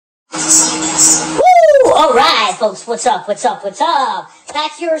folks, what's up, what's up, what's up?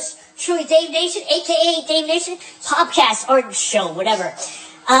 That's yours truly, Dave Nation, aka Dave Nation, podcast or show, whatever.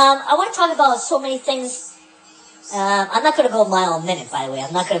 I want to talk about so many things. I'm not going to go mile a minute, by the way.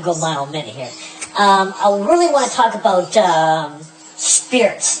 I'm not going to go mile a minute here. I really want to talk about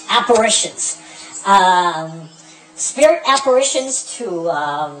spirits, apparitions. Spirit apparitions to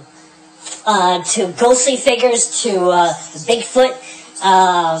ghostly figures, to Bigfoot,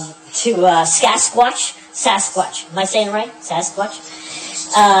 to Sasquatch. Am I saying it right? Sasquatch?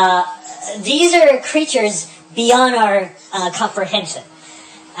 These are creatures beyond our comprehension.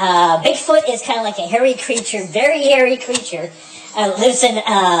 Bigfoot is kind of like a hairy creature, very hairy creature. Lives in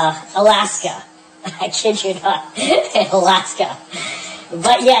Alaska. I kid you not, in Alaska.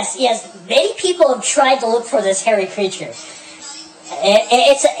 But yes, many people have tried to look for this hairy creature.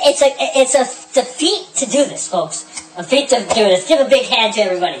 It's a feat to do this, folks. A feat to do this. Give a big hand to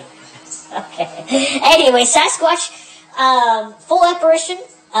everybody. Okay. Anyway, Sasquatch, full apparition,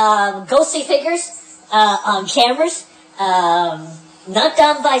 ghostly figures on cameras, not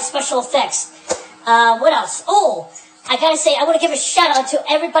done by special effects. What else? Oh, I gotta say, I want to give a shout out to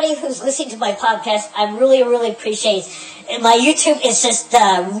everybody who's listening to my podcast. I really, really appreciate it. My YouTube is just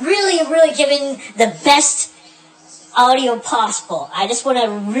really, really giving the best audio possible. I just want to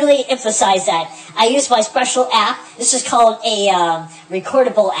really emphasize that. I use my special app. This is called a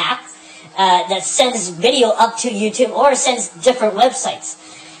recordable app that sends video up to YouTube or sends different websites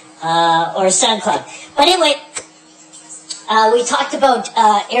or SoundCloud. But anyway, we talked about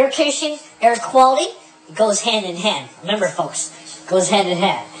air conditioning, air quality. It goes hand in hand. Remember, folks, it goes hand in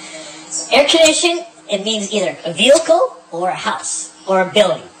hand. Air conditioning, it means either a vehicle or a house or a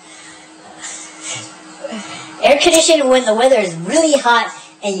building. Air conditioning when the weather is really hot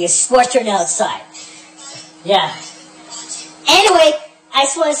and you're sweltering outside. Yeah. Anyway, I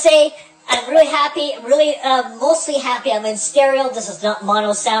just want to say I'm really happy, really mostly happy. I'm in stereo. This is not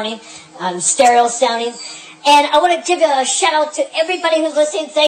mono sounding. I'm stereo sounding. And I want to give a shout out to everybody who's listening.